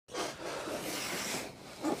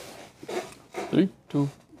3, 2,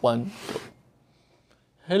 1, go.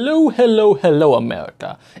 Hello, hello, hello,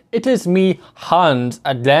 America. It is me, Hans,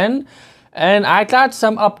 again, and I got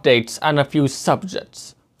some updates on a few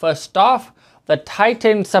subjects. First off, the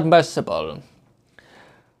Titan submersible.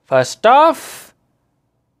 First off,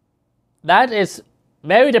 that is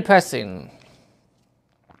very depressing.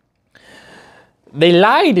 They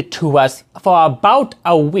lied to us for about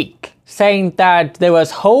a week, saying that there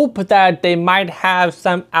was hope that they might have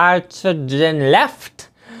some oxygen left,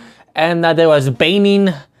 and that there was banging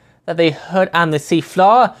that they heard on the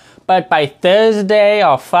seafloor, but by Thursday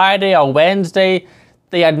or Friday or Wednesday,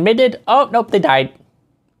 they admitted, oh, nope, they died.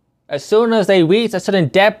 As soon as they reached a certain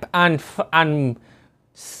depth on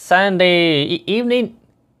Sunday evening,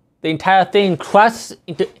 the entire thing crushed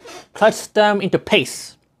them into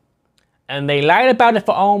paste. And they lied about it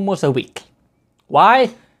for almost a week.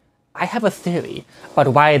 Why? I have a theory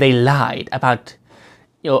about why they lied about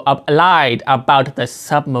the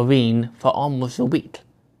submarine for almost a week.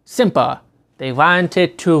 Simple. They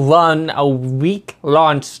wanted to run a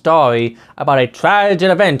week-long story about a tragic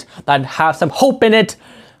event that has some hope in it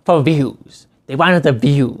for views. They wanted the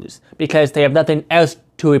views because they have nothing else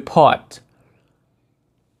to report.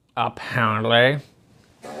 Apparently.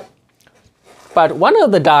 But one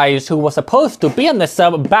of the guys who was supposed to be on the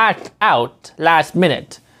sub backed out last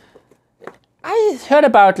minute. I heard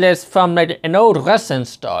about this from an old Russian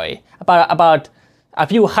story about a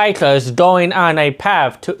few hikers going on a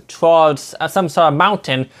path towards some sort of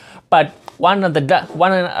mountain, but one of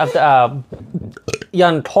the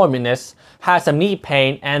young communists had some knee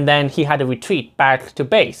pain, and then he had to retreat back to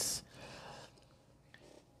base.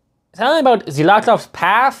 Something about Zilatov's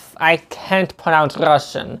path, I can't pronounce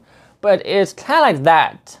Russian, but it's kind of like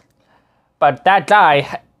that. But that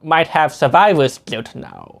guy might have survivor's guilt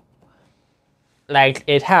now. Like,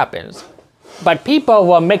 it happens. But people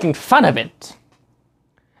were making fun of it.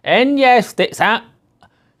 And yes,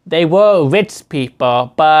 they were rich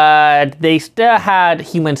people, but they still had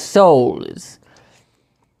human souls.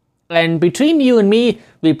 And between you and me,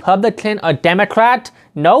 Republican or Democrat,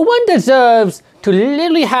 no one deserves to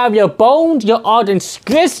literally have your bones, your organs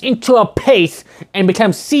squished into a paste and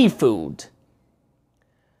become seafood.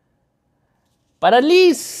 But at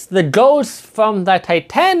least the ghosts from the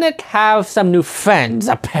Titanic have some new friends,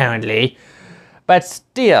 apparently. But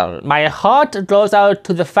still, my heart goes out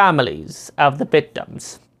to the families of the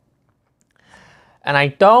victims. And I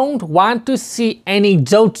don't want to see any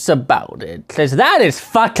jokes about it, because that is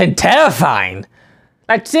fucking terrifying.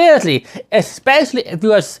 Like, seriously, especially if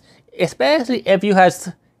you have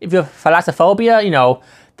thalassophobia, you know,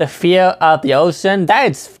 the fear of the ocean, that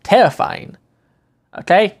is terrifying.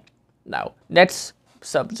 Okay? Now, next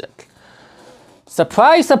subject.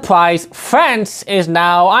 Surprise, surprise, France is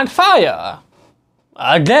now on fire.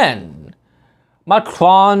 Again.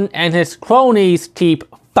 Macron and his cronies keep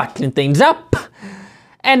fucking things up.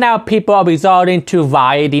 And now people are resorting to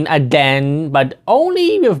rioting again, but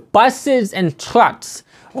only with buses and trucks,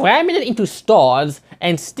 ramming it into stores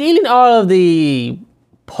and stealing all of the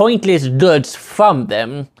pointless goods from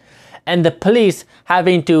them, and the police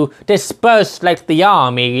having to disperse like the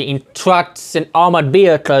army in trucks and armored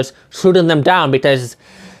vehicles, shooting them down because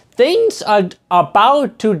things are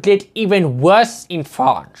about to get even worse in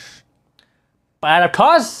France. But of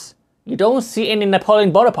course, you don't see any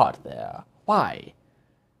Napoleon Bonaparte there. Why?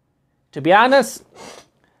 To be honest,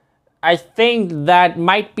 I think that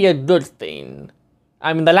might be a good thing.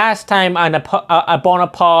 I mean, the last time a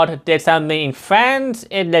Bonaparte did something in France,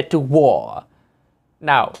 it led to war.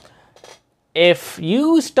 Now, if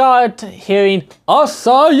you start hearing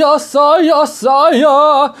 "Asaya, Asaya,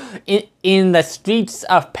 Asaya" in the streets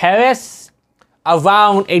of Paris,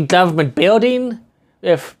 around a government building,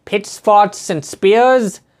 with pitchforks and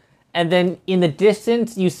spears, and then in the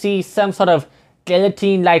distance you see some sort of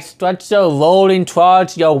guillotine-like structure rolling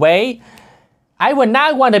towards your way, I would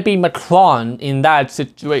not want to be Macron in that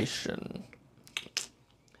situation.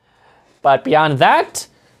 But beyond that,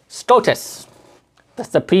 SCOTUS, the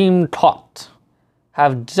Supreme Court,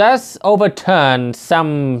 have just overturned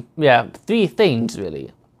three things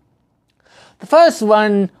really. The first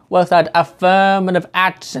one was that affirmative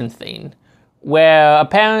action thing, where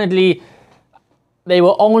apparently they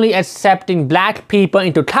were only accepting black people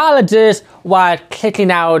into colleges while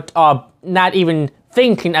kicking out or not even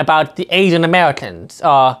thinking about the Asian Americans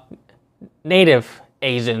or native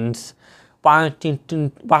Asians wanting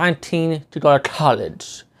to go to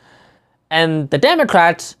college. And the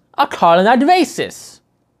Democrats are calling that racist.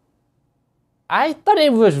 I thought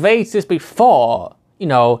it was racist before, you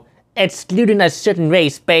know, excluding a certain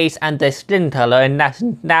race based on their skin color and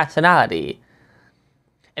nationality.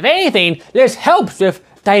 If anything, this helps with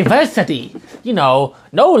diversity. You know,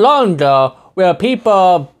 no longer will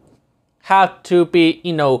people have to be,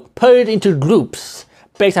 you know, put into groups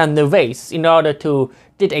based on the race in order to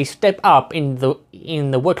get a step up in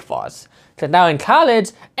the workforce. So now in college,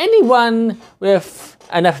 anyone with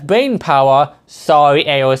enough brain power, sorry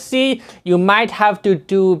AOC, you might have to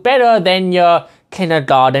do better than your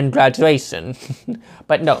kindergarten graduation.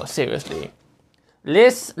 But no, seriously.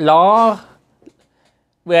 This law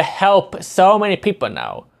will help so many people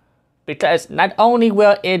now. Because not only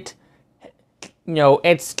will it, you know,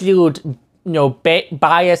 exclude, you know,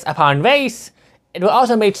 bias upon race, it will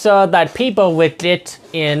also make sure that people will get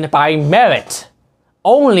in by merit.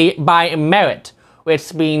 Only by merit,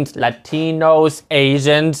 which means Latinos,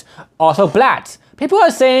 Asians, also blacks. People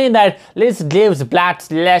are saying that this gives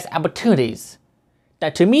blacks less opportunities. Now,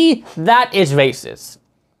 to me, that is racist.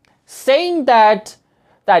 Saying that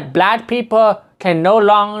black people can no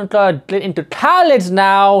longer get into college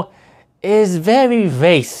now is very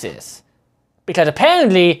racist. Because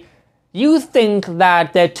apparently, you think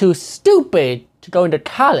that they're too stupid to go into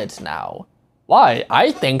college now. Why?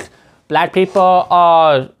 I think black people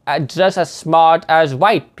are just as smart as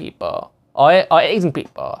white people, or Asian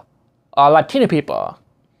people, or Latino people.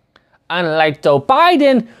 Unlike Joe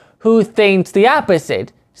Biden, who thinks the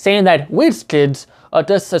opposite, saying that rich kids are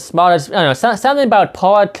just as smart as, you know, something about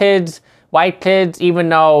poor kids, white kids, even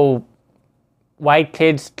though white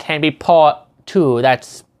kids can be poor too.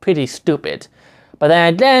 That's pretty stupid. But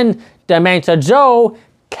then again, Dementia Joe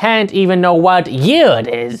can't even know what year it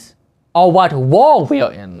is, or what war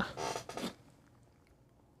we're in.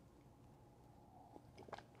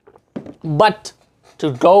 But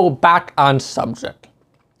to go back on subject,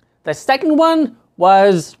 the second one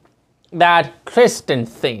was that Christian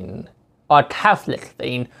thing, or Catholic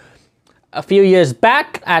thing. A few years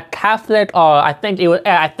back, a Catholic, or I think it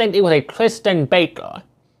was a Christian baker,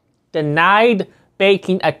 denied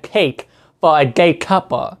baking a cake for a gay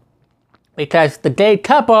couple because the gay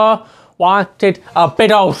couple wanted a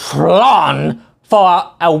bit of flan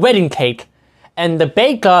for a wedding cake, and the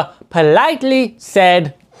baker politely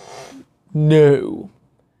said no.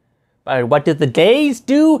 But what did the gays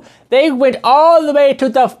do? They went all the way to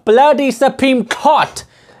the bloody Supreme Court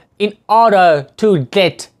in order to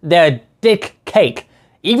get their dick cake,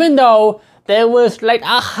 even though there was like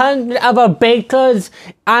 100 other bakers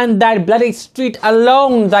on that bloody street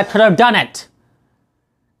alone that could have done it.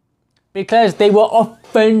 Because they were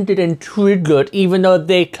offended and triggered, even though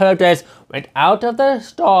they could have just went out of the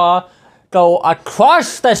store, go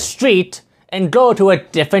across the street, and go to a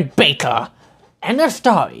different baker. End of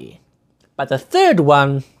story. But the third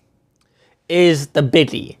one is the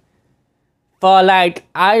biggie. For like,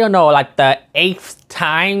 I don't know, like the 8th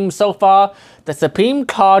time so far, the Supreme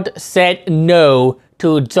Court said no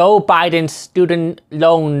to Joe Biden's student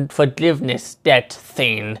loan forgiveness debt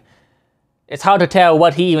thing. It's hard to tell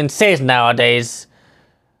what he even says nowadays.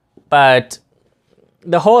 But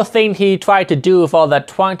the whole thing he tried to do for the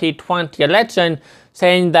 2020 election,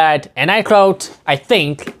 saying that, and I quote, I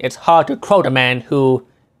think, it's hard to quote a man who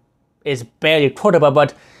is barely quotable,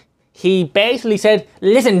 but he basically said,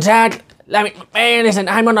 listen, Jack, listen,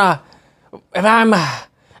 I'm gonna, if I'm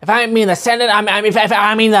in the Senate, if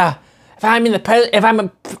I'm a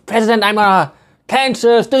president, I'm gonna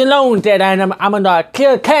cancel student loan debt, and I'm gonna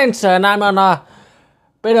kill cancer, and I'm gonna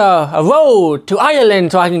build a road to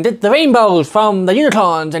Ireland so I can get the rainbows from the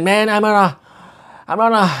unicorns, and man, I'm gonna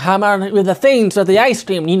with the things of the ice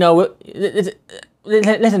cream, you know.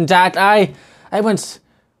 Listen, Jack, I once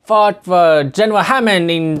fought for General Hammond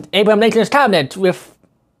in Abraham Lincoln's cabinet with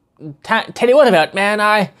Teddy Roosevelt, man.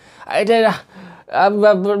 I did,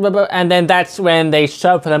 and then that's when they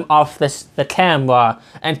shoved them off the camera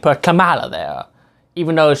and put Kamala there,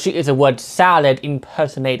 even though she is a word salad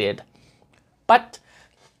impersonated. But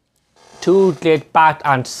to get back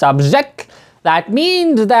on subject, that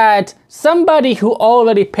means that somebody who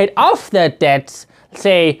already paid off their debts,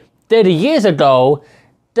 say 30 years ago,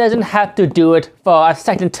 doesn't have to do it for a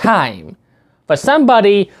second time. For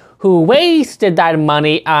somebody who wasted that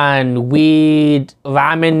money on weed,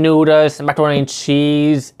 ramen noodles, macaroni and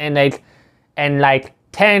cheese, and like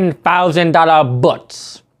 $10,000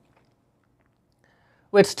 butts.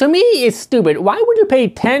 Which to me is stupid. Why would you pay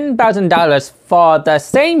 $10,000 for the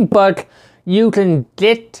same book you can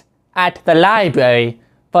get at the library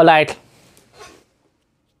for like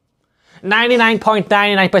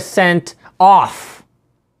 99.99% off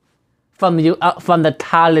from the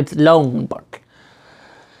college loan book?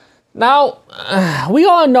 Now, we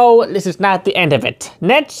all know this is not the end of it.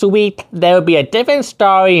 Next week, there will be a different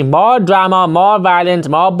story, more drama, more violence,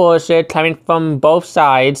 more bullshit coming from both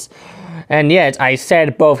sides. And yes, I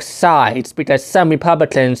said both sides because some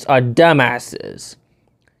Republicans are dumbasses.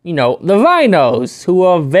 You know, the rhinos, who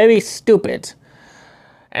are very stupid.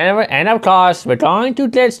 And of course, we're going to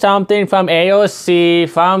get something from AOC,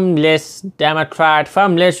 from this Democrat,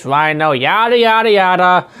 from this rhino, yada yada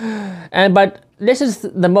yada. But this is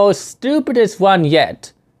the most stupidest one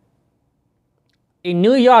yet. In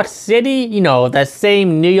New York City, you know, the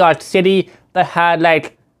same New York City that had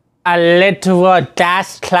like a literal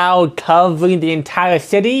gas cloud covering the entire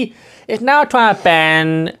city, is now trying to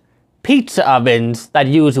ban pizza ovens that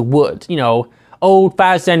use wood, you know,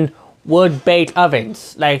 old-fashioned wood-baked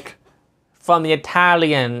ovens, like from the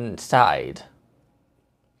Italian side.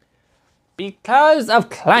 Because of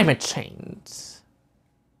climate change.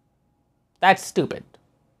 That's stupid.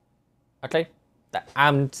 Okay?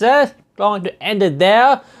 I'm just going to end it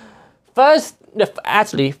there. First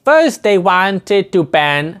they wanted to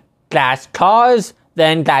ban glass cars,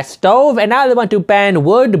 then glass stove, and now they want to ban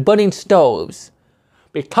wood-burning stoves.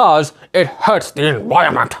 Because it hurts the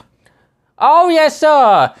environment. Oh yes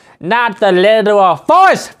sir, not the literal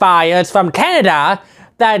forest fires from Canada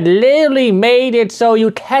that literally made it so you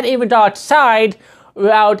can't even go outside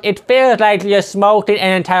without it feels like you're smoking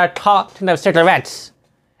an entire carton of cigarettes.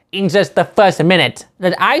 In just the first minute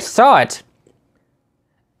that I saw it,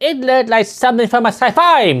 it looked like something from a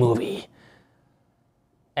sci-fi movie.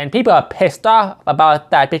 And people are pissed off about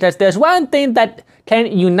that because there's one thing that can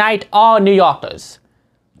unite all New Yorkers.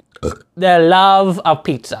 Their love of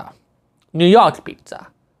pizza. New York pizza.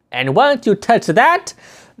 And once you touch that,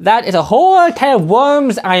 that is a whole can of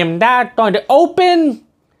worms I am not going to open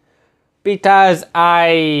because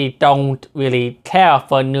I don't really care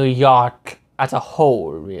for New York as a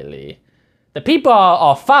whole, really. The people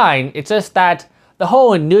are fine, it's just that the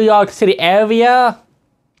whole New York City area,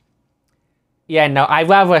 yeah, no, I'd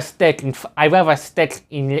rather stick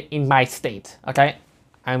in my state, okay?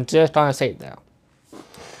 I'm just trying to say it there.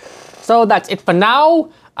 So that's it for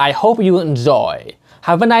now. I hope you enjoy.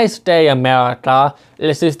 Have a nice day, America.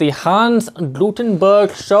 This is the Hans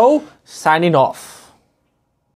Gutenberg Show, signing off.